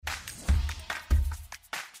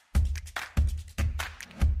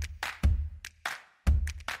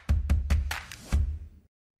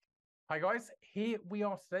Hi guys, here we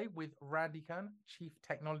are today with Randy Kern, Chief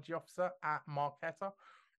Technology Officer at Marqeta.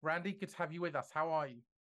 Randy, good to have you with us. How are you?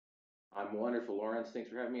 I'm wonderful, Lawrence. Thanks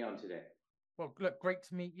for having me on today. Well, look, great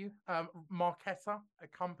to meet you. Marqeta, a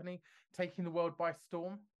company taking the world by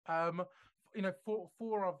storm.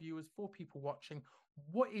 For our viewers, for people watching,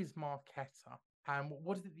 what is Marqeta? And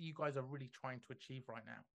what is it that you guys are really trying to achieve right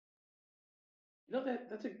now?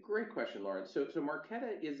 That's a great question, Lawrence. So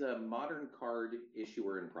Marqeta is a modern card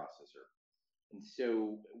issuer and processor. And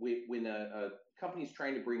so when a company is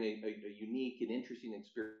trying to bring a unique and interesting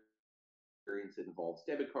experience that involves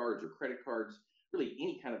debit cards or credit cards, really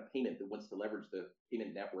any kind of payment that wants to leverage the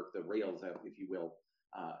payment network, the rails, if you will,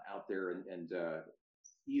 out there and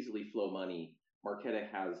easily flow money, Marqeta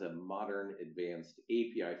has a modern, advanced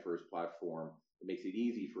API-first platform that makes it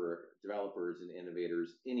easy for developers and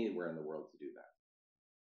innovators anywhere in the world to do that.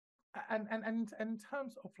 And in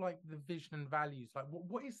terms of like the vision and values, like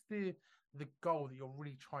what is the goal that you're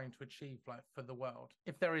really trying to achieve, like for the world,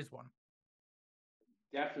 if there is one?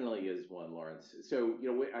 Definitely is one, Lawrence. So,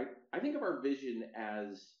 I think of our vision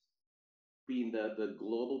as being the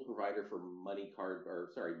global provider for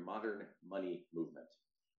modern money movement,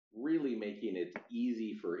 really making it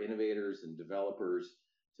easy for innovators and developers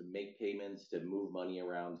to make payments, to move money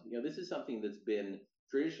around. This is something that's been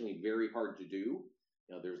traditionally very hard to do.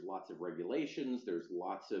 There's lots of regulations, there's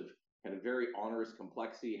lots of kind of very onerous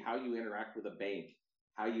complexity, how you interact with a bank,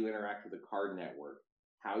 how you interact with a card network,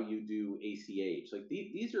 how you do ACH. Like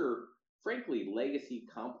these are frankly legacy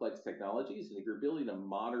complex technologies. And if you're building a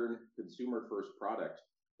modern consumer first product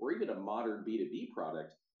or even a modern B2B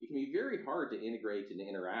product, it can be very hard to integrate and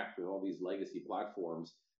interact with all these legacy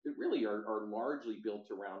platforms that really are largely built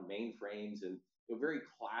around mainframes and very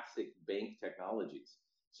classic bank technologies.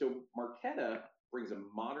 So Marqeta brings a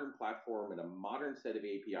modern platform and a modern set of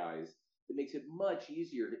APIs that makes it much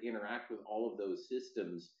easier to interact with all of those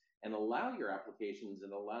systems and allow your applications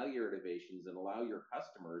and allow your innovations and allow your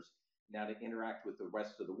customers now to interact with the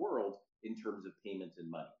rest of the world in terms of payments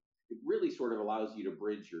and money. It really sort of allows you to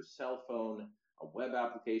bridge your cell phone, a web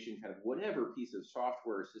application, kind of whatever piece of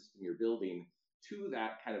software system you're building to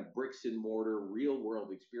that kind of bricks and mortar real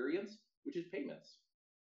world experience, which is payments.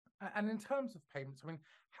 And in terms of payments, I mean,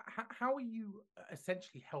 how are you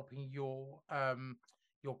essentially helping your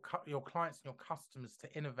clients and your customers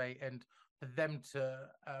to innovate and for them to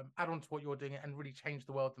add on to what you're doing and really change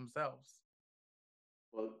the world themselves?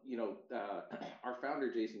 Well, our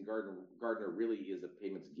founder, Jason Gardner really is a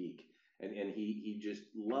payments geek. And he just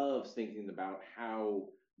loves thinking about how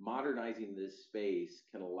modernizing this space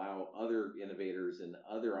can allow other innovators and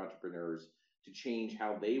other entrepreneurs to change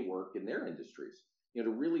how they work in their industries. To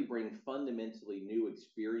really bring fundamentally new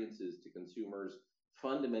experiences to consumers,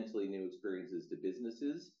 fundamentally new experiences to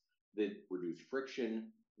businesses that reduce friction,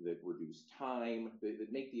 that reduce time, that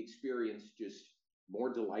make the experience just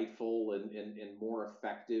more delightful and more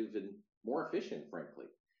effective and more efficient, frankly.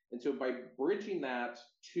 And so by bridging that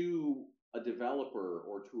to a developer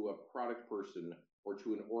or to a product person or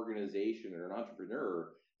to an organization or an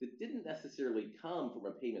entrepreneur that didn't necessarily come from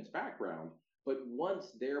a payments background, but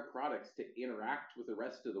wants their products to interact with the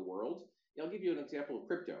rest of the world. I'll give you an example of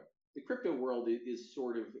crypto. The crypto world is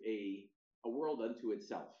sort of a world unto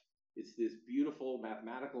itself. It's this beautiful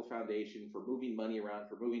mathematical foundation for moving money around,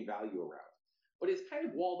 for moving value around. But it's kind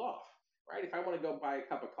of walled off, right? If I want to go buy a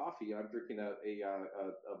cup of coffee, and I'm drinking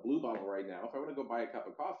a blue bottle right now, if I want to go buy a cup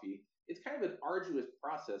of coffee, it's kind of an arduous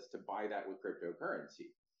process to buy that with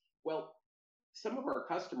cryptocurrency. Well, some of our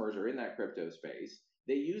customers are in that crypto space.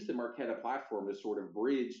 They use the Marqeta platform to sort of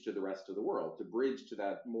bridge to the rest of the world, to bridge to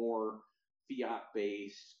that more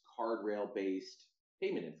fiat-based, card rail-based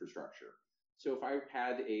payment infrastructure. So if I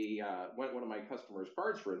had one of my customers'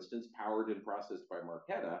 cards, for instance, powered and processed by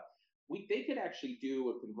Marqeta, they could actually do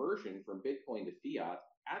a conversion from Bitcoin to fiat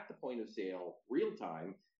at the point of sale, real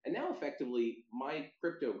time. And now effectively my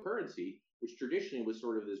cryptocurrency, which traditionally was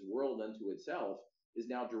sort of this world unto itself, is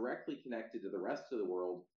now directly connected to the rest of the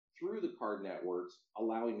world through the card networks,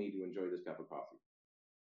 allowing me to enjoy this cup of coffee.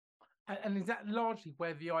 And is that largely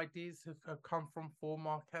where the ideas have come from for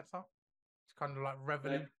Marqeta? To kind of like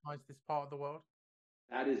revolutionize this part of the world?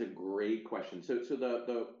 That is a great question. So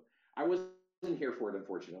I wasn't here for it,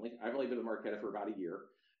 unfortunately. I've only been at Marqeta for about a year.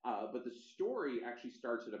 But the story actually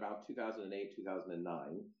starts at about 2008,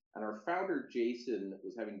 2009. And our founder, Jason,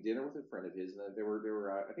 was having dinner with a friend of his, and I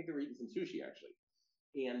think they were eating some sushi, actually.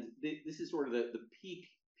 And this is sort of the peak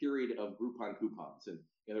period of Groupon coupons. And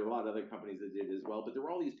there were a lot of other companies that did it as well, but there were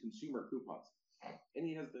all these consumer coupons. And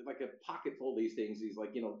he has like a pocket full of these things. He's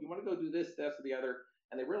like, you want to go do this, or the other.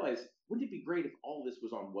 And they realized, wouldn't it be great if all this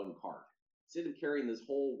was on one card? instead of carrying this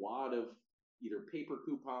whole wad of either paper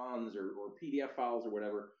coupons or PDF files or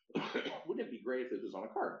whatever, wouldn't it be great if this was on a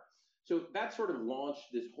card? So that sort of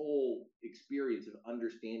launched this whole experience of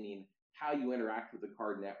understanding how you interact with the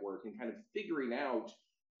card network and kind of figuring out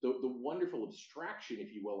the wonderful abstraction,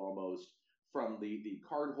 if you will, almost from the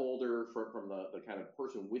card holder, from the kind of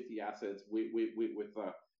person with the assets, with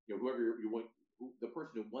whoever you want, the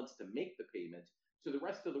person who wants to make the payment, to the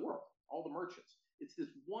rest of the world, all the merchants. It's this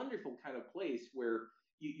wonderful kind of place where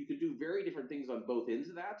you could do very different things on both ends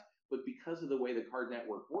of that, but because of the way the card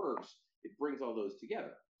network works, it brings all those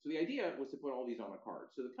together. So the idea was to put all these on a card.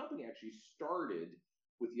 So the company actually started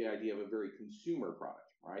with the idea of a very consumer product,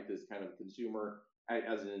 right? This kind of consumer,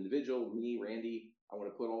 as an individual, me, Randy, I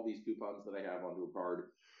want to put all these coupons that I have onto a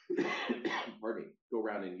card, pardon me, go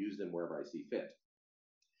around and use them wherever I see fit.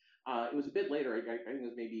 It was a bit later, I think it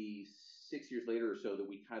was maybe 6 years later or so, that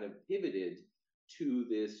we kind of pivoted to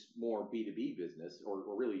this more B2B business, or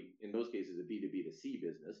really in most cases a B2B2C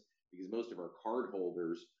business, because most of our card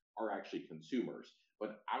holders are actually consumers.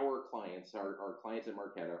 But our clients, our clients at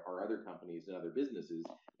Marqeta, are other companies and other businesses,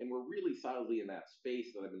 and we're really solidly in that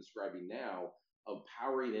space that I've been describing now of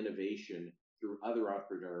powering innovation through other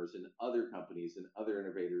entrepreneurs and other companies and other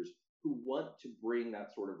innovators who want to bring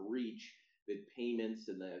that sort of reach that payments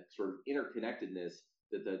and the sort of interconnectedness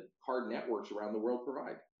that the card networks around the world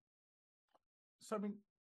provide. So I mean,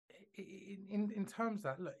 in terms of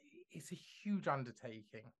that, look, it's a huge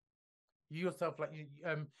undertaking. You yourself, like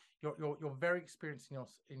you're very experienced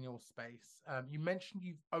in your space. You mentioned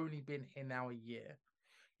you've only been here now a year.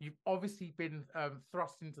 You've obviously been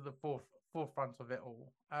thrust into the forefront of it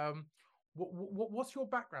all. What's your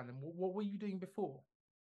background and what were you doing before?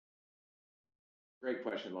 Great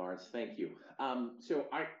question, Lawrence. Thank you. So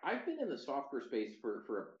I've been in the software space for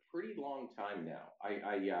a pretty long time now.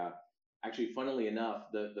 I actually, funnily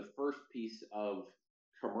enough, the first piece of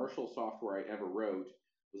commercial software I ever wrote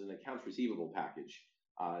was an accounts receivable package.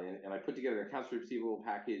 And I put together an accounts receivable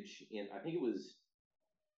package in, I think it was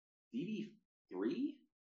DB3.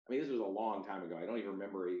 I mean, this was a long time ago. I don't even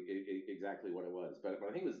remember exactly what it was, but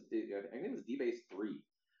I think it was DBase 3.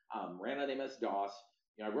 Ran on MS-DOS.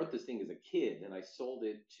 You know, I wrote this thing as a kid, and I sold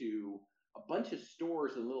it to a bunch of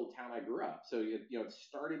stores in the little town I grew up. So it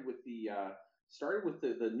started with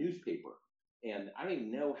the newspaper, and I don't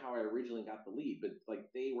even know how I originally got the lead, but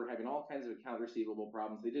like they were having all kinds of account receivable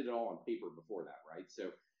problems. They did it all on paper before that, right?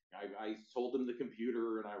 So I sold them the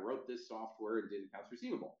computer, and I wrote this software and did accounts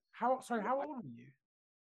receivable. How old were you?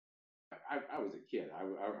 I was a kid. I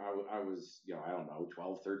was, I don't know,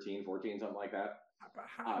 12, 13, 14, something like that.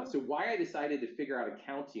 So why I decided to figure out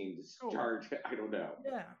accounting to start, I don't know.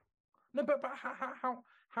 Yeah. No, but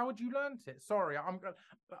how would you learn it? Sorry,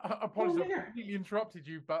 apologies, I completely interrupted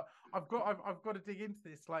you, but I've got to dig into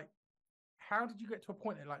this. Like, how did you get to a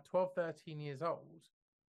point at like 12, 13 years old?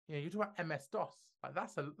 You know, you talk about MS-DOS. Like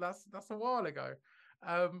that's a while ago.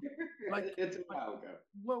 Like it's a while ago.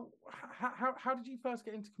 Well, how did you first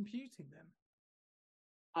get into computing then?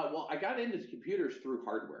 Well, I got into computers through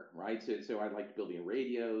hardware, right? So I liked building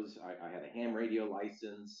radios. I had a ham radio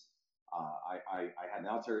license. I had an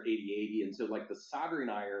Altair 8080, and so like the soldering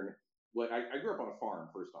iron. I grew up on a farm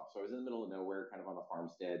first off, so I was in the middle of nowhere, kind of on a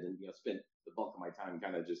farmstead, and spent the bulk of my time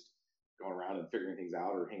kind of just going around and figuring things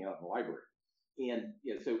out or hanging out in the library. And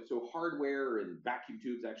so hardware and vacuum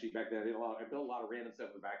tubes. Actually, back then I built a lot of random stuff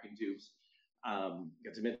with vacuum tubes.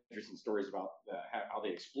 Got some interesting stories about how they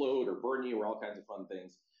explode or burn you, or all kinds of fun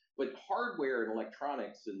things. But hardware and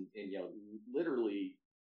electronics and literally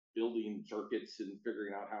building circuits and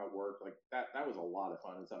figuring out how it worked, like that was a lot of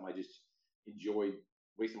fun and something I just enjoyed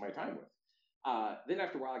wasting my time with. Then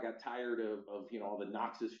after a while, I got tired of all the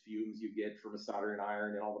noxious fumes you get from a soldering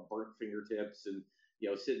iron and all the burnt fingertips and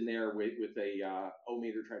sitting there with a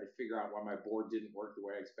ohmmeter trying to figure out why my board didn't work the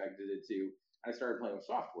way I expected it to. I started playing with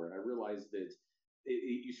software, and I realized that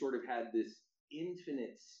you sort of had this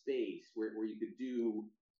infinite space where you could do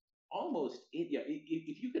almost,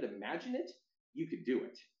 if you could imagine it, you could do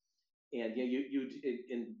it. And you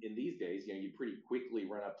in these days, you pretty quickly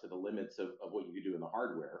run up to the limits of what you could do in the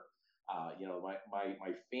hardware.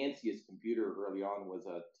 My fanciest computer early on was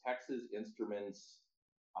a Texas Instruments.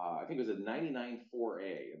 I think it was a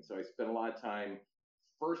 99.4A, and so I spent a lot of time.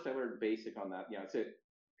 First, I learned BASIC on that. I said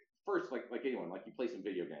first, like anyone, like you play some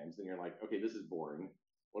video games, and you're like, okay, this is boring.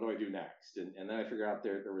 What do I do next? And then I figured out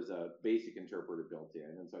there was a BASIC interpreter built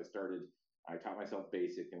in, and so I taught myself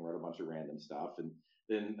BASIC and wrote a bunch of random stuff, and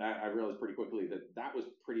then I realized pretty quickly that was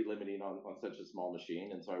pretty limiting on such a small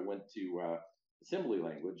machine, and so I went to assembly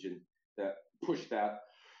language and that pushed that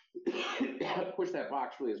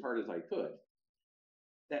box really as hard as I could.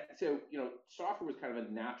 so software was kind of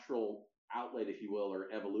a natural outlet, if you will, or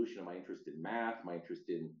evolution of my interest in math, my interest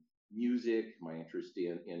in music, my interest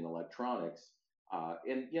in electronics,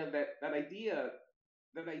 and that idea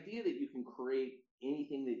that you can create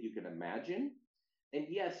anything that you can imagine. And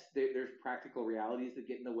yes, there's practical realities that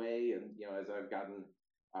get in the way. And as I've gotten,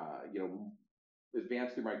 you know,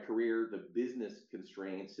 advanced through my career, the business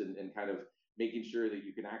constraints and kind of making sure that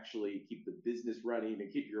you can actually keep the business running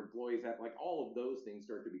and keep your employees happy, like all of those things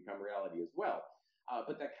start to become reality as well.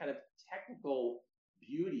 But that kind of technical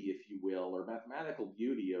beauty, if you will, or mathematical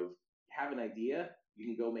beauty of have an idea, you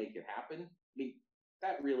can go make it happen. I mean,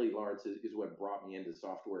 that really, Lawrence, is what brought me into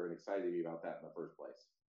software and excited me about that in the first place.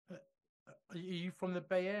 Are you from the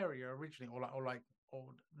Bay Area originally, or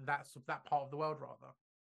that part of the world rather?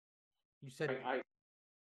 You said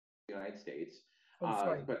United States. Oh,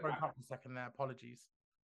 sorry, but broke up for a second there. Apologies.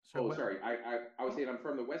 So sorry. I was saying I'm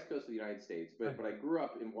from the West Coast of the United States, but I grew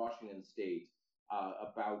up in Washington State,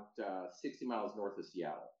 about 60 miles north of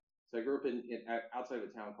Seattle. So I grew up outside of a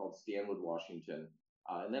town called Stanwood, Washington,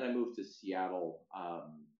 and then I moved to Seattle.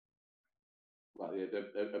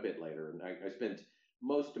 A bit later, and I spent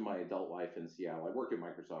most of my adult life in Seattle. I worked at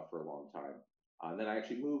Microsoft for a long time. And then I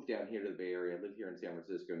actually moved down here to the Bay Area. I live here in San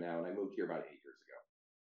Francisco now, and I moved here about 8 years ago.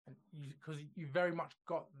 Because you very much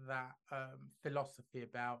got that philosophy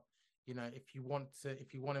about, if you want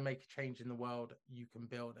to make a change in the world, you can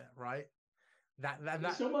build it, right?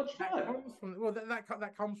 It's so much fun.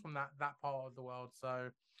 That comes from that part of the world. So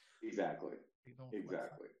exactly.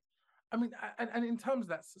 I mean, and in terms of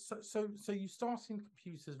that, so you started in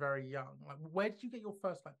computers very young. Like, where did you get your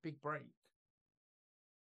first big break?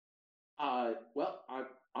 Well,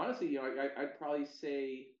 honestly, I'd probably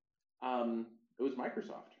say it was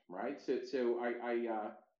Microsoft, right? So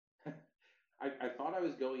I thought I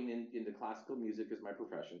was going into classical music as my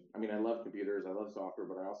profession. I mean, I love computers, I love software,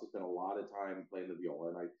 but I also spent a lot of time playing the viola,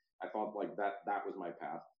 and I thought that was my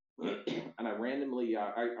path. And I randomly,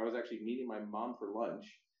 I was actually meeting my mom for lunch,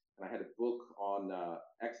 and I had a book on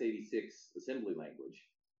x86 assembly language.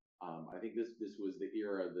 I think this was the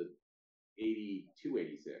era of the 82,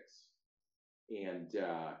 86. And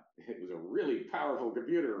it was a really powerful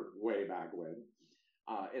computer way back when.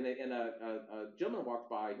 And a gentleman walked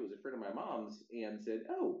by who was a friend of my mom's and said,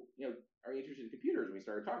 "Oh, are you interested in computers?" And we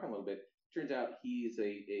started talking a little bit. Turns out he's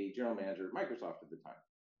a general manager at Microsoft at the time.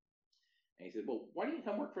 And he said, "Well, why don't you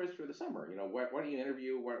come work for us for the summer? Why don't you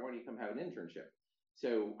interview? Why don't you come have an internship?"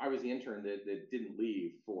 So I was the intern that didn't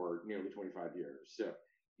leave for nearly 25 years. So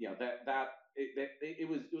it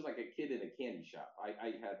was like a kid in a candy shop.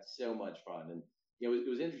 I had so much fun, and it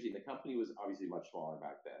was interesting. The company was obviously much smaller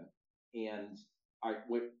back then, and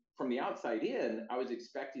from the outside in, I was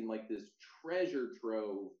expecting this treasure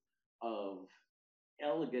trove of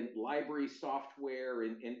elegant library software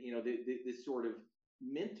and this sort of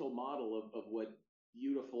mental model of what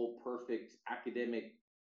beautiful, perfect academic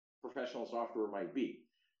professional software might be.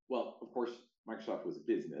 Well, of course, Microsoft was a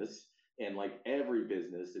business, and like every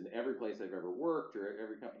business and every place I've ever worked or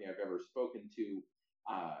every company I've ever spoken to,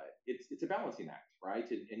 it's a balancing act, right?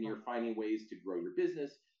 And you're finding ways to grow your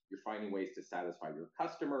business, you're finding ways to satisfy your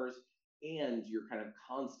customers, and you're kind of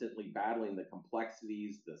constantly battling the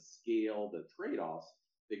complexities, the scale, the trade-offs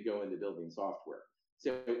that go into building software.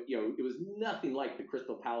 So, it was nothing like the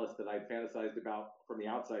Crystal Palace that I'd fantasized about from the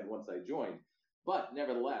outside once I joined. But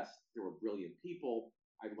nevertheless, there were brilliant people.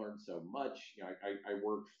 I learned so much. I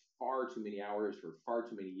worked far too many hours for far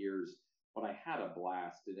too many years, but I had a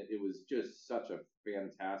blast, and it was just such a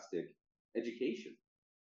fantastic education.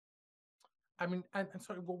 I mean, and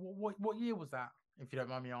sorry, what year was that, if you don't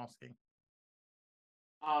mind me asking?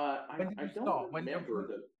 I don't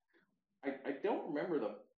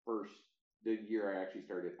remember the year I actually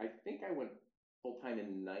started. I think I went full time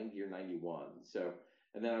in 90 or 91. So,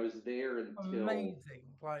 and then I was there until amazing,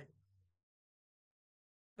 like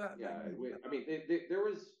that. Yeah, I mean, there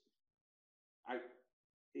was I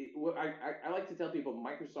like to tell people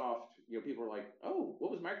Microsoft. People are like, "Oh,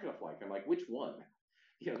 what was Microsoft like?" I'm like, "Which one?"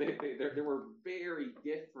 There were very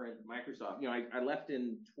different Microsoft. I left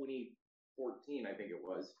in 2014, I think it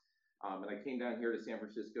was, and I came down here to San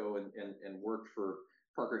Francisco and worked for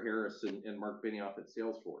Parker Harris and Mark Benioff at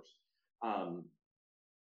Salesforce.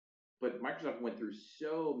 But Microsoft went through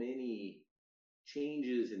so many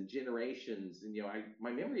changes and generations, and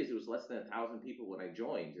my memory is it was less than 1,000 people when I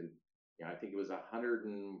joined, and I think it was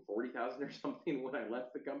 140,000 or something when I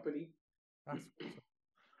left the company. That's awesome.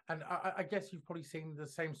 And I guess you've probably seen the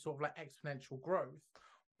same sort of exponential growth,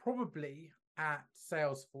 probably at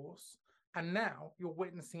Salesforce, and now you're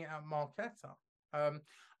witnessing it at Marqeta.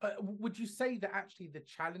 Would you say that actually the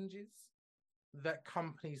challenges that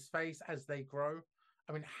companies face as they grow?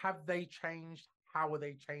 I mean, have they changed? How are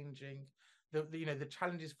they changing? The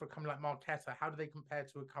challenges for a company like Marqeta, how do they compare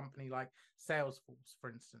to a company like Salesforce, for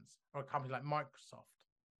instance, or a company like Microsoft?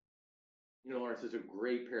 Lawrence, is a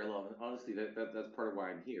great parallel, and honestly, that's part of why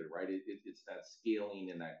I'm here, right? It's that scaling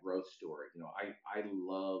and that growth story. I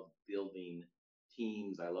love building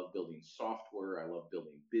teams. I love building software. I love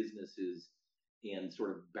building businesses, and sort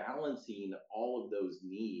of balancing all of those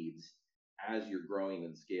needs as you're growing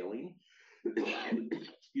and scaling.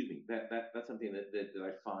 Excuse me. That's something that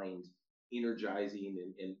I find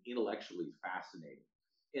energizing and intellectually fascinating.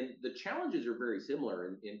 And the challenges are very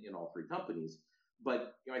similar in all three companies,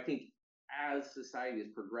 but I think as society has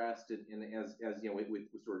progressed and as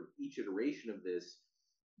with sort of each iteration of this,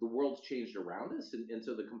 the world's changed around us, and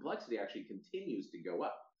so the complexity actually continues to go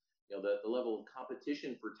up. The level of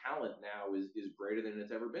competition for talent now is greater than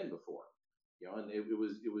it's ever been before. And it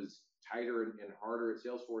was tighter and harder at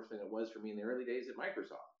Salesforce than it was for me in the early days at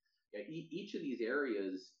Microsoft. Each of these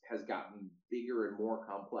areas has gotten bigger and more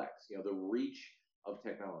complex. The reach of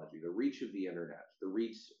technology, the reach of the internet, the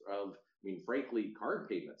reach of, frankly, card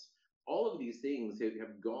payments. All of these things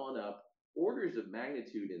have gone up orders of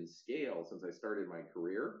magnitude in scale since I started my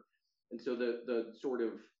career. And so the sort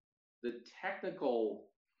of the technical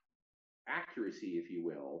accuracy, if you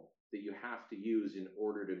will, that you have to use in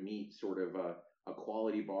order to meet sort of a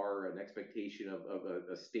quality bar, an expectation of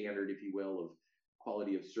a standard, if you will, of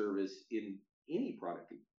quality of service in any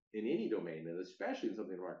product, in any domain, and especially in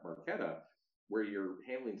something like Marqeta, where you're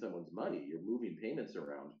handling someone's money, you're moving payments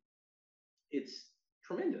around. It's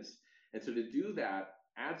tremendous. And so to do that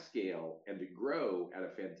at scale and to grow at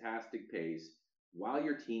a fantastic pace while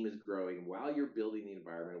your team is growing, while you're building the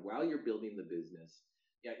environment, while you're building the business,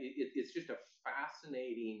 it's just a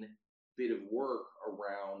fascinating bit of work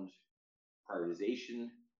around prioritization,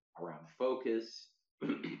 around focus,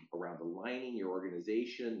 around aligning your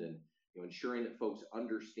organization, and ensuring that folks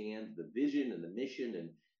understand the vision and the mission, and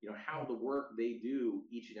how the work they do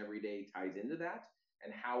each and every day ties into that,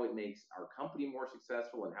 and how it makes our company more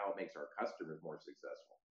successful and how it makes our customers more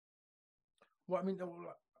successful. Well, I mean,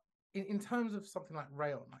 in terms of something like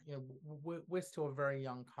Raion, we're still a very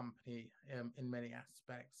young company in many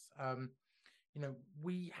aspects.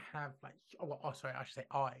 We have sorry, I should say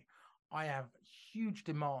I have huge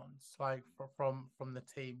demands from the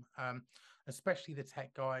team, especially the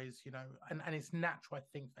tech guys. And it's natural, I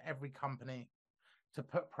think, for every company to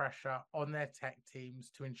put pressure on their tech teams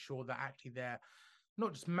to ensure that actually they're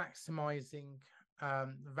not just maximizing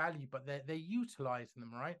value, but they're utilizing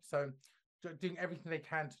them, right? So doing everything they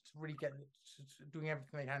can to really doing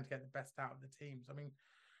everything they can to get the best out of the teams. I mean,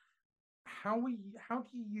 how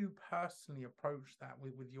do you personally approach that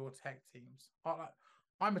with your tech teams?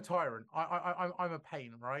 I'm a tyrant. I'm a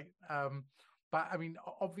pain, right? But I mean,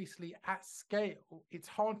 obviously at scale, it's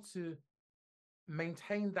hard to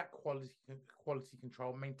maintain that quality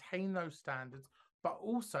control, maintain those standards, but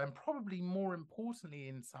also, and probably more importantly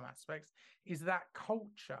in some aspects, is that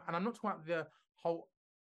culture. And I'm not talking about the whole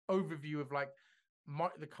overview of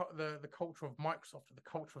the culture of Microsoft, or the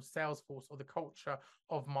culture of Salesforce, or the culture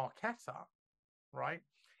of Marqeta, right?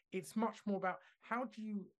 It's much more about how do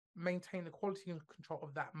you maintain the quality and control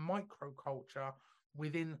of that micro culture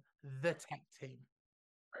within the tech team.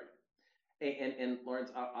 Right. And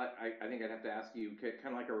Lawrence, I think I'd have to ask you,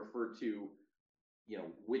 kind of like I referred to,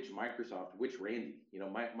 which Microsoft, which Randy.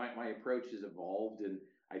 My approach has evolved and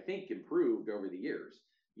I think improved over the years.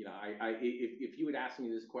 If you had asked me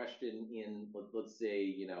this question in, let's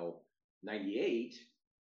say, 98,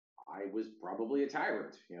 I was probably a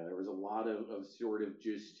tyrant. There was a lot of sort of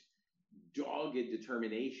just dogged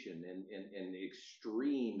determination and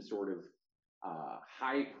extreme sort of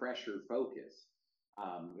high pressure focus.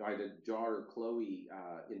 I had a daughter, Chloe,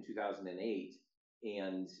 in 2008,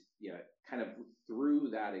 and kind of through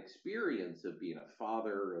that experience of being a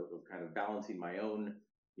father, of kind of balancing my own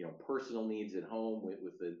personal needs at home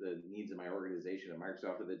with the needs of my organization at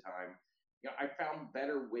Microsoft at the time, I found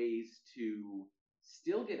better ways to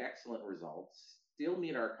still get excellent results, still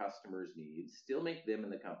meet our customers' needs, still make them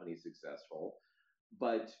and the company successful,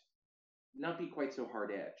 but not be quite so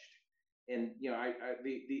hard edged. And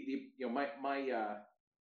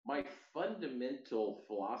my fundamental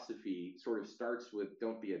philosophy sort of starts with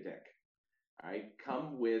don't be a dick. All right,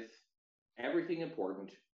 come with everything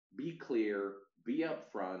important, be clear, be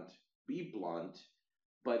upfront, be blunt,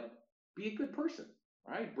 but be a good person.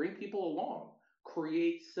 Right, bring people along,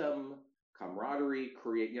 create some camaraderie,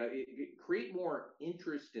 create more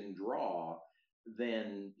interest and draw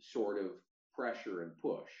than sort of pressure and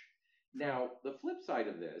push. Now, the flip side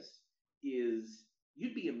of this is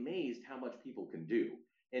you'd be amazed how much people can do.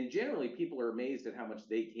 And generally, people are amazed at how much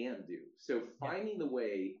they can do. So Yeah. finding the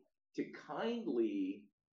way to kindly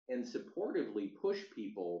and supportively push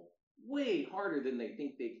people way harder than they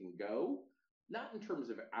think they can go, not in terms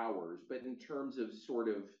of hours, but in terms of sort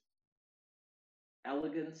of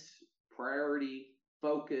elegance, priority,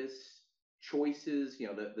 focus, choices,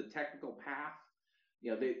 the technical path.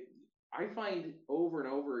 I find over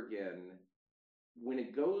and over again when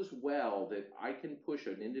it goes well that I can push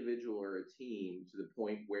an individual or a team to the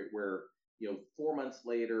point where 4 months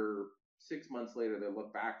later, 6 months later, they'll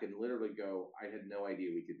look back and literally go, I had no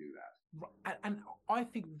idea we could do that. And I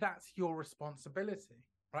think that's your responsibility,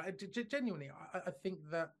 right? Genuinely, I think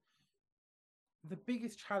that the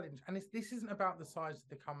biggest challenge, and this isn't about the size of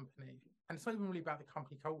the company, and it's not even really about the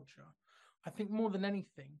company culture. I think more than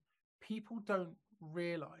anything, people don't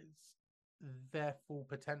realize their full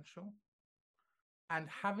potential. And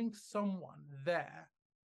having someone there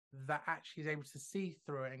that actually is able to see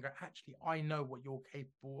through it and go, actually, I know what you're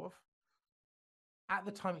capable of. At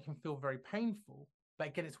the time, it can feel very painful. But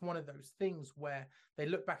again, it's one of those things where they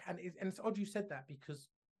look back, and it's odd you said that, because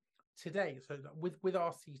today, so with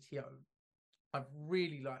our CTO, I've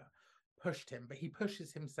really pushed him, but he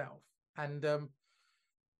pushes himself. And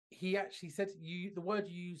he actually said the word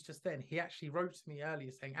you used just then, he actually wrote to me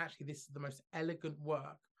earlier saying, actually, this is the most elegant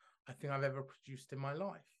work I think I've ever produced in my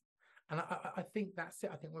life. And I think that's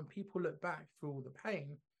it. I think when people look back through all the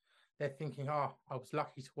pain, they're thinking, oh, I was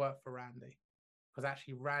lucky to work for Randy, because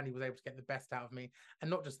actually Randy was able to get the best out of me. And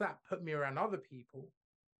not just that, put me around other people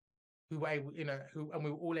who were able, and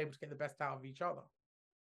we were all able to get the best out of each other.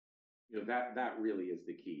 That really is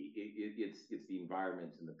the key. It's the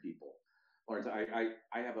environment and the people. Lawrence,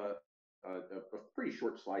 I have a pretty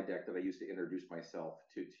short slide deck that I use to introduce myself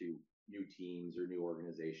to new teams or new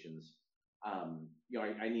organizations.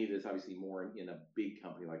 I need this obviously more in a big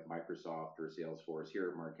company like Microsoft or Salesforce. Here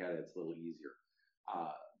at Marqeta, it's a little easier.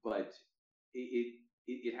 But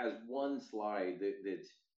it has one slide that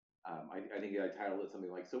I think I titled it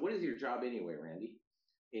something like, so what is your job anyway, Randy?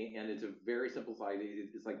 And it's a very simple slide.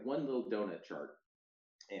 It's like one little donut chart.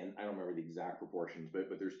 And I don't remember the exact proportions, but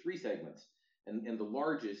there's three segments. And the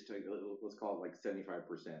largest, let's call it like 75%,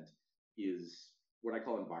 is what I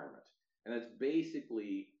call environment. And that's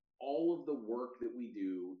basically all of the work that we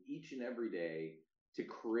do each and every day to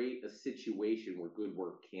create a situation where good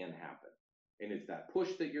work can happen. And it's that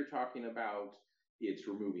push that you're talking about. It's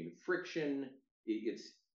removing friction. It's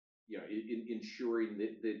ensuring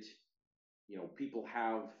that people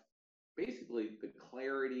have basically the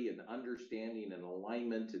clarity and understanding and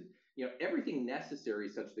alignment and everything necessary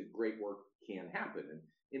such that great work can happen and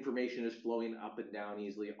information is flowing up and down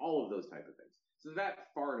easily, all of those type of things. So that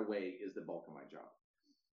far and away is the bulk of my job.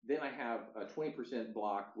 Then I have a 20%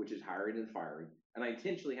 block, which is hiring and firing. And I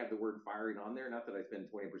intentionally have the word firing on there, not that I spend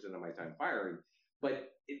 20% of my time firing, but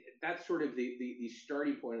that's sort of the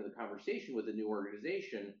starting point of the conversation with a new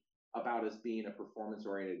organization about us being a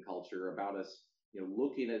performance-oriented culture, about us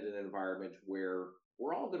looking at an environment where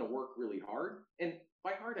we're all going to work really hard. And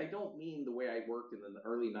by hard, I don't mean the way I worked in the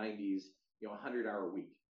early 90s, 100-hour week.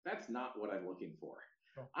 That's not what I'm looking for.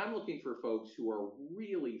 Oh. I'm looking for folks who are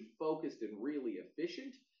really focused and really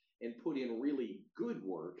efficient and put in really good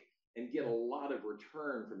work and get a lot of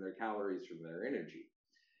return from their calories, from their energy.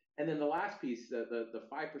 And then the last piece, the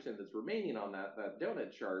 5% that's remaining on that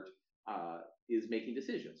donut chart is making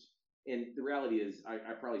decisions. And the reality is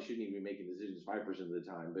I probably shouldn't even be making decisions 5% of the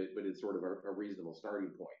time, but it's sort of a reasonable starting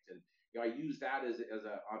point. And I use that as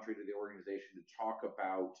an entree to the organization to talk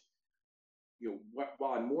about,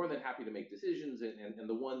 while I'm more than happy to make decisions and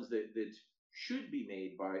the ones that should be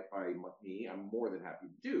made by me, I'm more than happy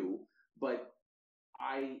to do, but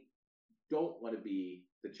I don't want to be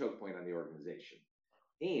the choke point on the organization.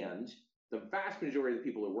 And the vast majority of the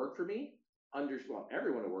people who work for me,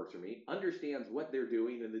 everyone who works for me understands what they're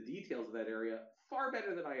doing and the details of that area far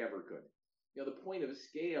better than I ever could. The point of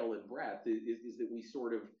scale and breadth is that we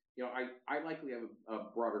sort of, I likely have a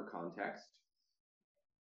broader context.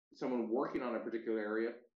 Someone working on a particular area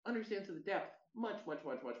understands the depth much, much,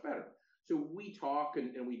 much, much better. So we talk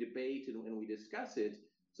and we debate and we discuss it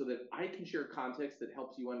so that I can share context that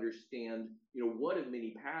helps you understand, what of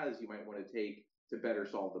many paths you might want to take to better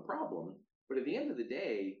solve the problem. But at the end of the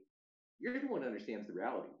day, you're the one who understands the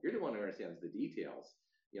reality. You're the one who understands the details.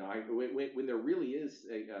 When there really is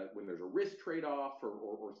when there's a risk trade-off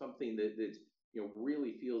or something that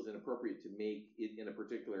really feels inappropriate to make it in a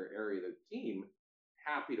particular area of the team,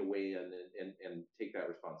 happy to weigh in and take that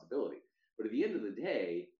responsibility. But at the end of the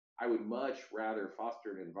day, I would much rather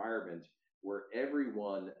foster an environment where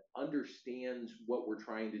everyone understands what we're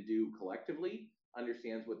trying to do collectively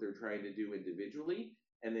understands what they're trying to do individually,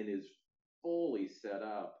 and then is fully set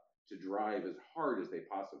up to drive as hard as they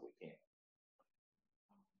possibly can.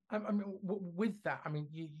 I mean, with that, I mean,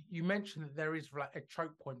 you mentioned that there is like a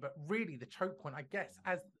choke point, but really the choke point, I guess,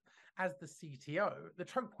 as the CTO, the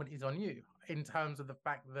choke point is on you in terms of the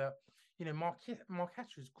fact that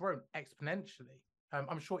Marqeta has grown exponentially.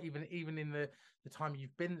 I'm sure even in the time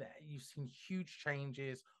you've been there, you've seen huge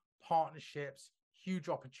changes, partnerships, huge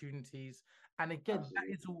opportunities, and again, Absolutely.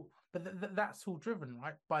 that is all. But that's all driven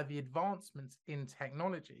right by the advancements in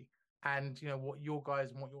technology, and what your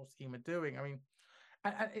guys and what your team are doing. I mean,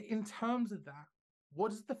 and in terms of that,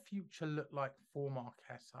 what does the future look like for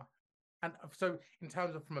Marqeta? And so, in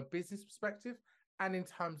terms of from a business perspective, and in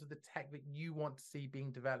terms of the tech that you want to see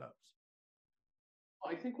being developed.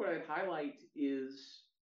 I think what I'd highlight is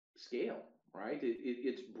scale, right?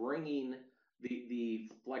 It's bringing the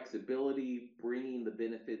flexibility, bringing the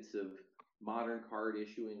benefits of modern card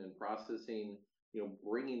issuing and processing,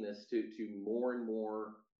 bringing this to more and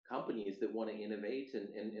more companies that want to innovate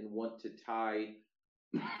and want to tie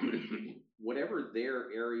whatever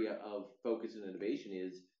their area of focus and innovation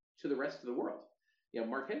is to the rest of the world.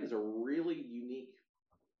 Marquette is a really unique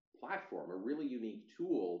platform, a really unique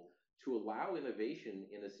tool to allow innovation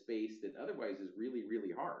in a space that otherwise is really,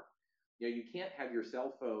 really hard. You can't have your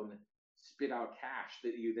cell phone spit out cash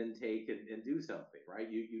that you then take and do something, right?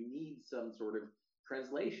 You need some sort of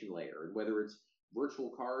translation layer, and whether it's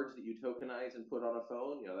virtual cards that you tokenize and put on a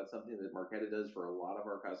phone, that's something that Marqeta does for a lot of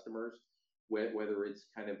our customers. Whether it's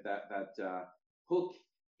kind of that hook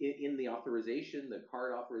in the authorization, the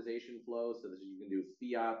card authorization flow, so that you can do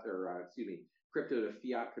fiat or crypto to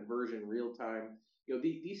fiat conversion real time.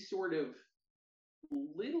 These sort of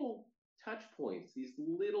little touch points, these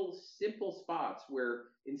little simple spots where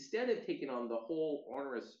instead of taking on the whole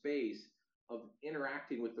onerous space of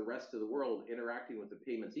interacting with the rest of the world, interacting with the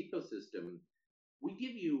payments ecosystem, we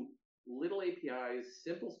give you little APIs,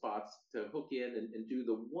 simple spots to hook in and do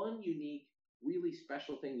the one unique, really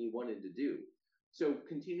special thing you wanted to do. So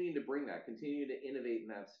continuing to bring that, continue to innovate in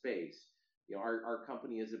that space. Our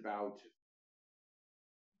company is about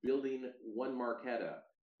building one Marqeta,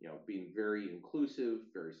 being very inclusive,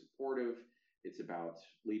 very supportive. It's about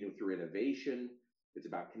leading through innovation. It's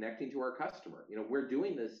about connecting to our customer. We're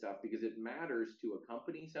doing this stuff because it matters to a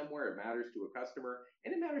company somewhere, it matters to a customer,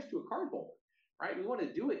 and it matters to a cardholder, right? We want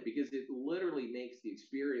to do it because it literally makes the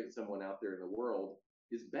experience someone out there in the world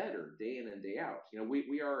is better day in and day out.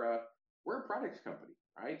 We're a products company,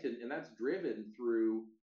 right? And that's driven through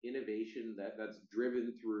innovation, that's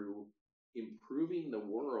driven through improving the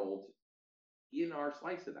world in our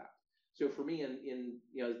slice of that. So for me, in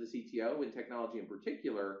as the CTO in technology in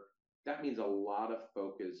particular, that means a lot of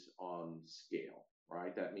focus on scale,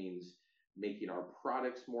 right? That means making our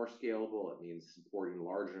products more scalable. It means supporting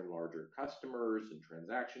larger and larger customers and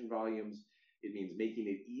transaction volumes. It means making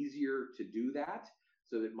it easier to do that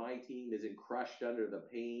so that my team isn't crushed under the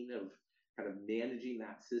pain of kind of managing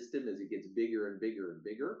that system as it gets bigger and bigger and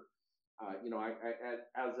bigger.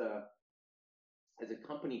 As a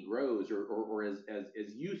company grows or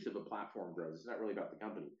as use of a platform grows, it's not really about the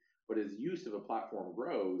company, but as use of a platform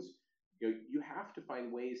grows, you have to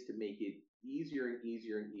find ways to make it easier and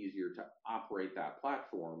easier and easier to operate that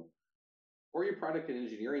platform, or your product and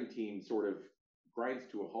engineering team sort of grinds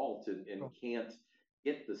to a halt and can't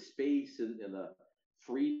get the space and the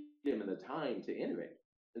freedom and the time to innovate.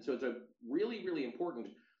 And so it's a really, really important,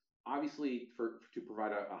 obviously, to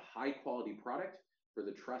provide a high quality product for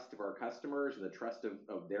the trust of our customers and the trust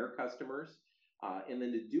of their customers, and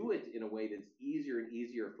then to do it in a way that's easier and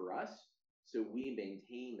easier for us, so we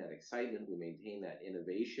maintain that excitement, we maintain that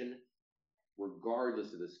innovation,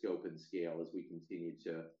 regardless of the scope and scale as we continue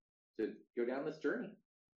to go down this journey.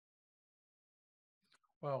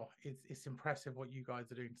 Well, it's impressive what you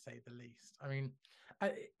guys are doing, to say the least. I mean,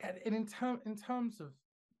 and in terms of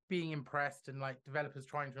being impressed and like developers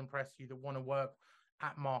trying to impress you that want to work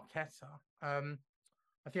at Marqeta,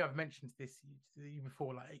 I think I've mentioned this to you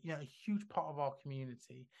before. Like, a huge part of our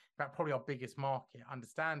community, in fact, probably our biggest market,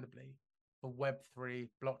 understandably, for Web3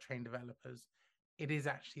 blockchain developers, it is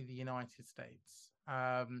actually the United States.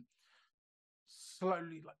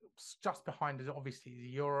 Slowly, like just behind us, obviously,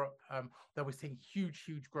 Europe. Though we're seeing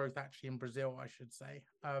huge growth actually in Brazil, I should say.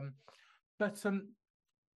 But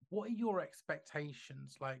what are your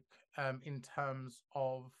expectations like in terms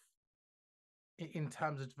of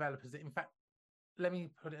developers? In fact, let me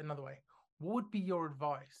put it another way. What would be your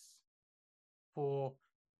advice for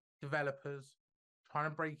developers trying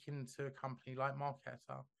to break into a company like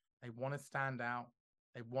Marqeta? They want to stand out.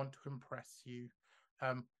 They want to impress you.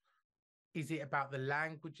 Is it about the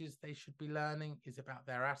languages they should be learning? Is it about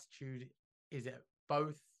their attitude? Is it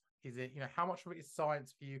both? Is it, how much of it is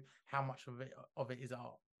science for you? How much of it is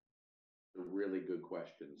art? A really good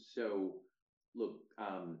question. So, look,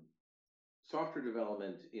 software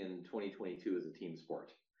development in 2022 is a team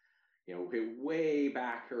sport. Way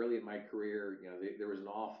back early in my career, there was an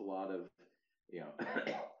awful lot of,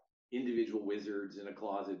 individual wizards in a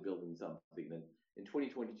closet building something. And in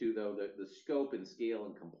 2022, though, the scope and scale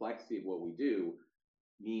and complexity of what we do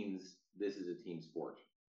means this is a team sport.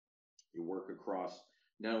 You work across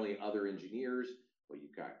not only other engineers, but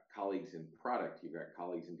you've got colleagues in product, you've got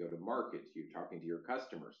colleagues in go-to-market, you're talking to your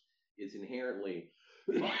customers. It's inherently,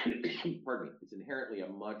 pardon me, it's inherently a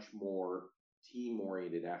much more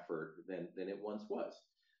team-oriented effort than it once was.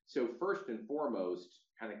 So first and foremost,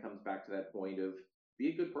 kind of comes back to that point of be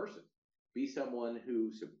a good person. Be someone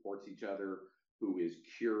who supports each other, who is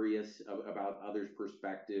curious about others'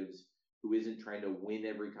 perspectives, who isn't trying to win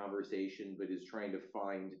every conversation, but is trying to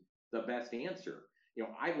find the best answer.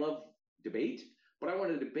 I love debate, but I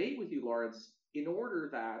want to debate with you, Lawrence, in order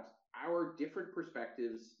that our different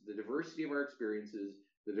perspectives, the diversity of our experiences,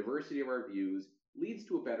 the diversity of our views leads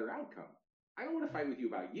to a better outcome. I don't want to fight with you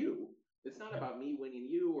about you. It's not about me winning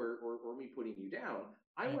you or me putting you down.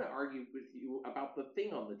 I want to argue with you about the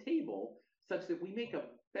thing on the table such that we make a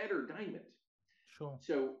better diamond. Sure.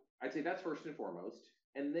 So I'd say that's first and foremost.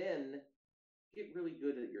 And then get really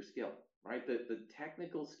good at your skill, right? The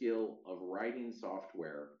technical skill of writing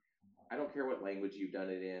software. I don't care what language you've done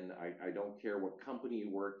it in. I don't care what company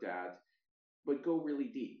you worked at, but go really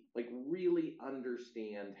deep. Like really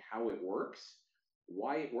understand how it works,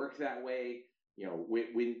 why it works that way.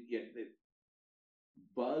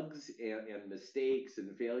 Bugs and mistakes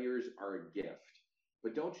and failures are a gift,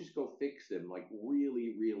 but don't just go fix them. Like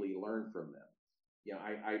really, really learn from them.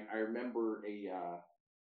 I remember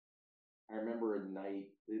a night.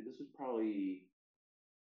 This was probably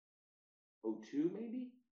 '02 maybe.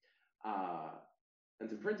 And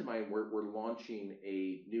some friends of mine were launching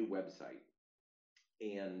a new website,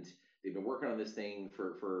 and they've been working on this thing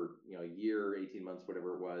for a year, 18 months,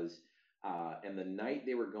 whatever it was. And the night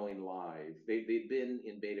they were going live, they'd been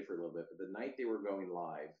in beta for a little bit, but the night they were going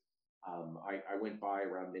live, I went by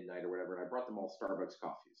around midnight or whatever, and I brought them all Starbucks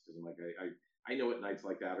coffees because I'm like, I know what nights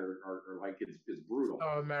like that are like it's brutal.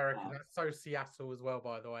 Oh, American. That's so Seattle as well,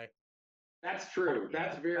 by the way. That's true.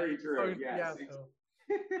 That's very true. So yes.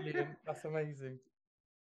 Brilliant. That's amazing.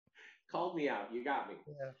 Called me out. You got me.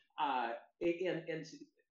 Yeah. And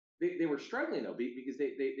they were struggling though because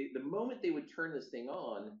they the moment they would turn this thing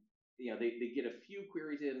on, they get a few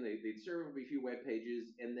queries in, they'd serve a few web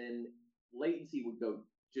pages, and then latency would go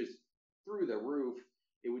just through the roof.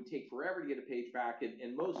 It would take forever to get a page back,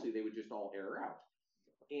 and mostly they would just all error out.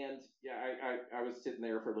 And yeah, I was sitting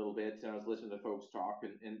there for a little bit, and I was listening to folks talk,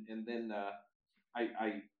 and then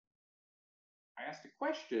I asked a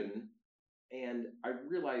question, and I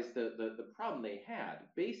realized the problem they had.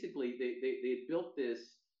 Basically, they built this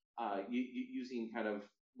using kind of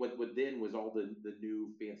what then was all the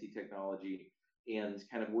new fancy technology, and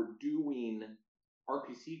kind of were doing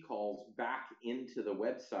RPC calls back into the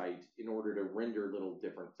website in order to render little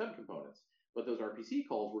different subcomponents. But those RPC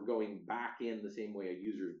calls were going back in the same way a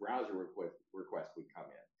user's browser request would come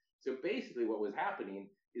in. So basically what was happening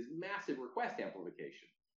is massive request amplification.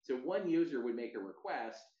 So one user would make a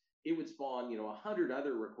request, it would spawn 100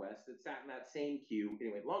 other requests that sat in that same queue.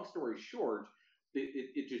 Anyway, long story short,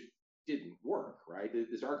 it just didn't work, right?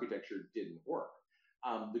 This architecture didn't work.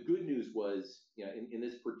 The good news was, in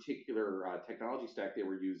this particular technology stack they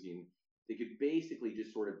were using, they could basically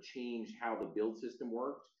just sort of change how the build system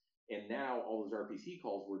worked. And now all those RPC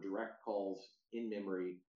calls were direct calls in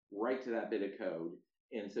memory right to that bit of code.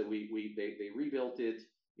 And so they rebuilt it,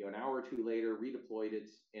 an hour or two later, redeployed it,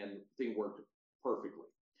 and the thing worked perfectly.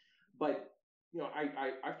 But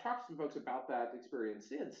I've talked to some folks about that experience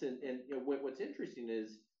since, and what's interesting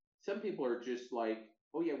is some people are just like,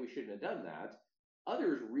 oh yeah, we shouldn't have done that.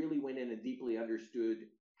 Others really went in and deeply understood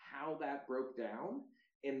how that broke down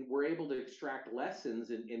and were able to extract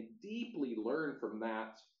lessons and deeply learn from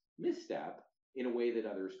that misstep in a way that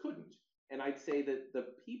others couldn't. And I'd say that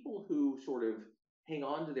the people who sort of hang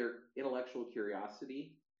on to their intellectual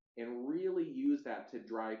curiosity and really use that to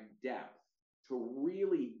drive depth, to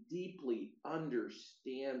really deeply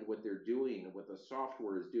understand what they're doing and what the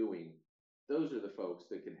software is doing, those are the folks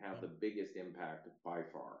that can have the biggest impact by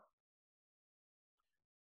far.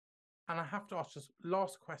 And I have to ask just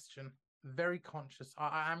last question, very conscious.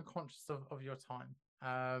 I am conscious of your time.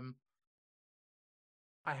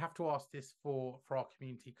 I have to ask this for our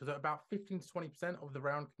community, because about 15 to 20% of the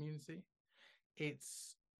Raion community,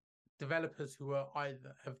 it's developers who are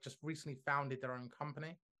either have just recently founded their own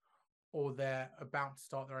company, or they're about to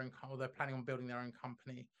start their own, or they're planning on building their own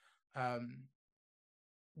company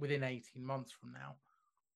within 18 months from now.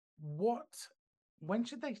 When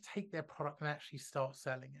should they take their product and actually start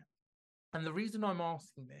selling it? And the reason I'm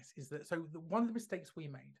asking this is that, one of the mistakes we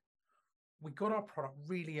made, we got our product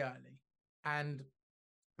really early, and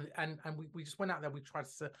we just went out there. We tried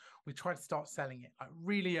to start selling it like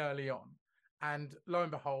really early on, and lo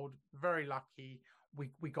and behold, very lucky,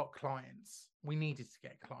 we got clients. We needed to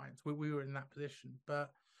get clients. We were in that position.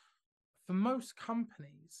 But for most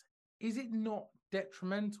companies, is it not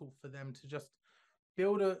detrimental for them to just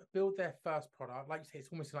build their first product? Like you say,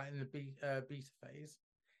 it's almost like in the beta phase.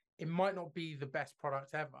 It might not be the best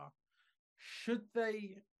product ever. Should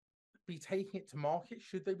they be taking it to market?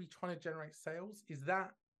 Should they be trying to generate sales? Is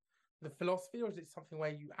that the philosophy, or is it something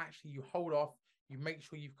where you hold off, you make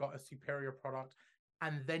sure you've got a superior product,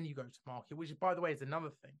 and then you go to market? Which, by the way, is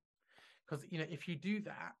another thing, because if you do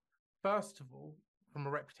that, first of all, from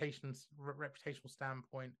a reputational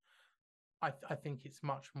standpoint, I think it's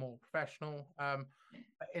much more professional. But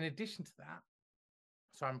in addition to that,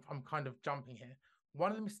 so I'm kind of jumping here. One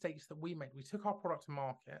of the mistakes that we made, we took our product to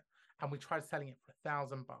market and we tried selling it for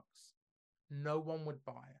 $1,000. No one would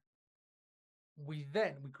buy it. We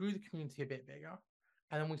grew the community a bit bigger,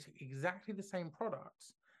 and then we took exactly the same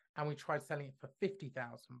product and we tried selling it for $50,000.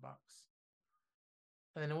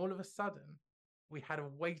 And then all of a sudden, we had a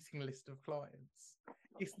waiting list of clients.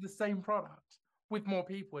 It's the same product with more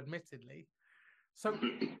people, admittedly. So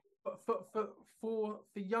for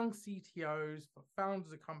young CTOs, for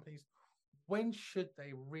founders of companies, when should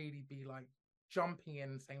they really be like jumping in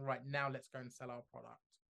and saying, right, now let's go and sell our product?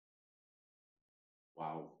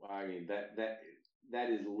 Wow. I mean, that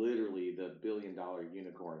is literally the billion-dollar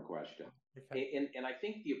unicorn question. Okay. And I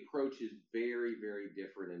think the approach is very, very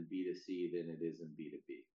different in B2C than it is in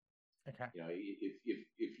B2B. Okay.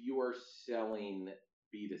 If you are selling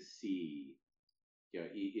B2C,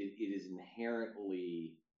 it is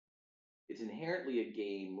inherently a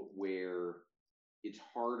game where it's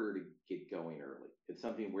harder to get going early. It's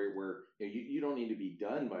something where you don't need to be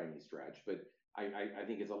done by any stretch, but I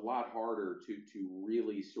think it's a lot harder to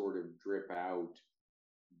really sort of drip out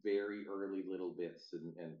very early little bits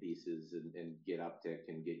and pieces and get uptick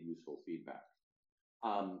and get useful feedback.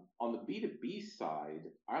 On the B2B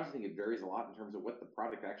side, I also think it varies a lot in terms of what the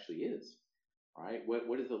product actually is, right?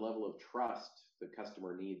 What is the level of trust the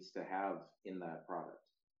customer needs to have in that product?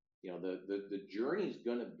 The journey is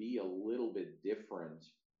going to be a little bit different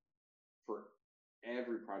for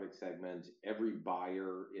every product segment, every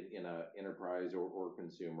buyer in a enterprise or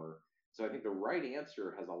consumer. So I think the right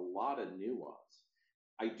answer has a lot of nuance.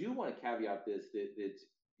 I do want to caveat this that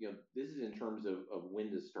this is in terms of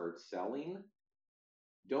when to start selling.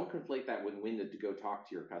 Don't conflate that with when to go talk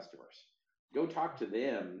to your customers. Go talk to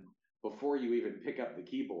them before you even pick up the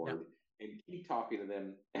keyboard. Yeah. And keep talking to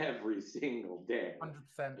them every single day. 100%.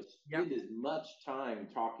 Spend as much time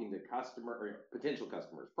talking to potential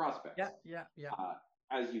customers, prospects.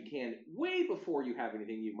 As you can, way before you have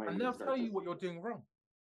anything you might. And they'll tell you what you're doing wrong.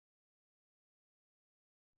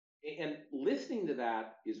 And listening to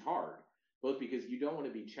that is hard, both because you don't want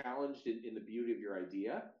to be challenged in the beauty of your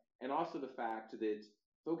idea, and also the fact that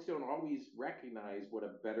folks don't always recognize what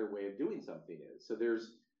a better way of doing something is. So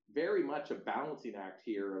there's very much a balancing act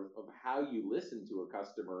here of how you listen to a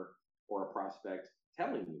customer or a prospect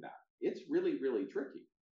telling you that. It's really, really tricky.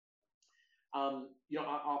 I'll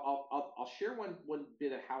share one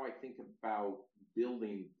bit of how I think about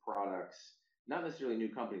building products, not necessarily new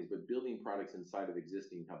companies, but building products inside of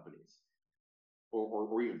existing companies,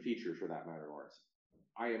 or even features for that matter, Lawrence.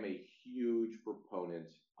 I am a huge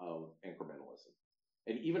proponent of incrementalism.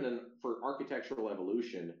 And even for architectural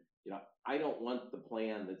evolution, I don't want the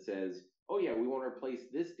plan that says, oh yeah, we want to replace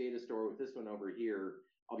this data store with this one over here.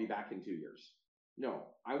 I'll be back in 2 years.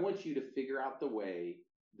 No, I want you to figure out the way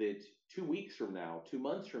that 2 weeks from now, 2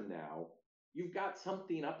 months from now, you've got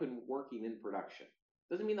something up and working in production.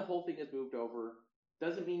 Doesn't mean the whole thing has moved over.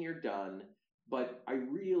 Doesn't mean you're done. But I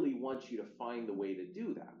really want you to find the way to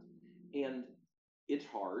do that. And it's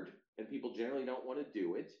hard, and people generally don't want to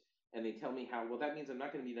do it. And they tell me how, well, that means I'm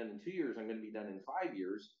not going to be done in 2 years. I'm going to be done in 5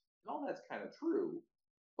 years. And all that's kind of true,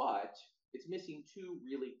 but it's missing two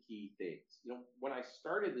really key things. When I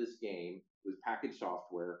started this game, it was packaged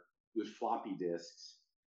software, it was floppy disks,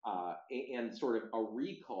 and sort of a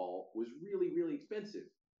recall was really, really expensive.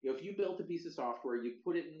 If you built a piece of software, you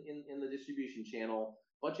put it in the distribution channel,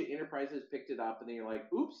 a bunch of enterprises picked it up, and then you're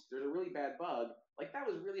like, oops, there's a really bad bug. Like, that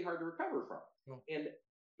was really hard to recover from. And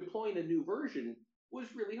deploying a new version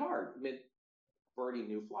was really hard. I mean, burning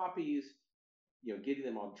new floppies, getting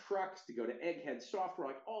them on trucks to go to Egghead software,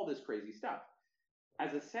 like all this crazy stuff.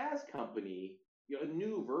 As a SaaS company, a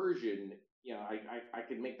new version, I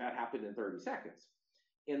can make that happen in 30 seconds.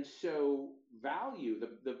 And so value,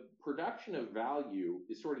 the production of value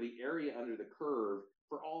is sort of the area under the curve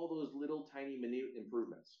for all those little tiny minute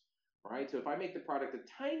improvements, right? So if I make the product a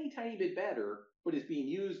tiny bit better, but it's being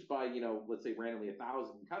used by, let's say randomly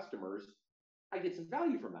 1,000 customers, I get some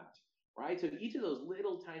value from that, right? So each of those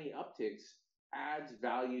little tiny upticks adds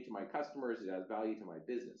value to my customers, it adds value to my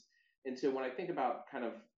business. And so when I think about kind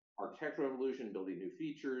of architectural evolution, building new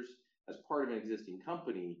features as part of an existing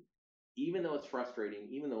company, even though it's frustrating,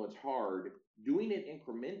 even though it's hard, doing it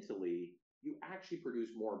incrementally, you actually produce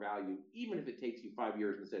more value, even if it takes you 5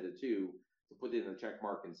 years instead of 2 to put it in a check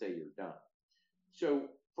mark and say you're done. So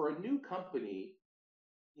for a new company,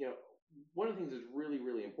 one of the things that's really,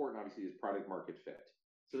 really important, obviously, is product market fit.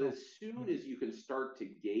 So sure. As soon as you can start to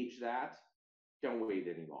gauge that, don't wait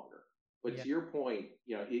any longer. But to your point,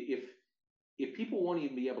 if people won't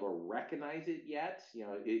even be able to recognize it yet,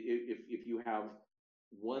 if you have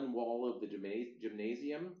one wall of the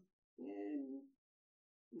gymnasium,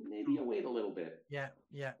 maybe you wait a little bit. Yeah.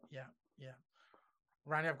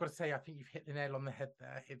 Randy, I've got to say, I think you've hit the nail on the head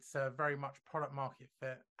there. It's very much product market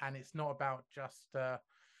fit, and it's not about just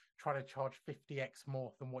trying to charge 50x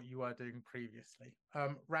more than what you were doing previously.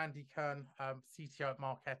 Randy Kern, CTO at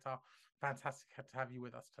Marqeta, fantastic to have you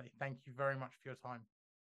with us today. Thank you very much for your time.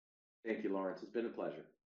 Thank you, Lawrence. It's been a pleasure.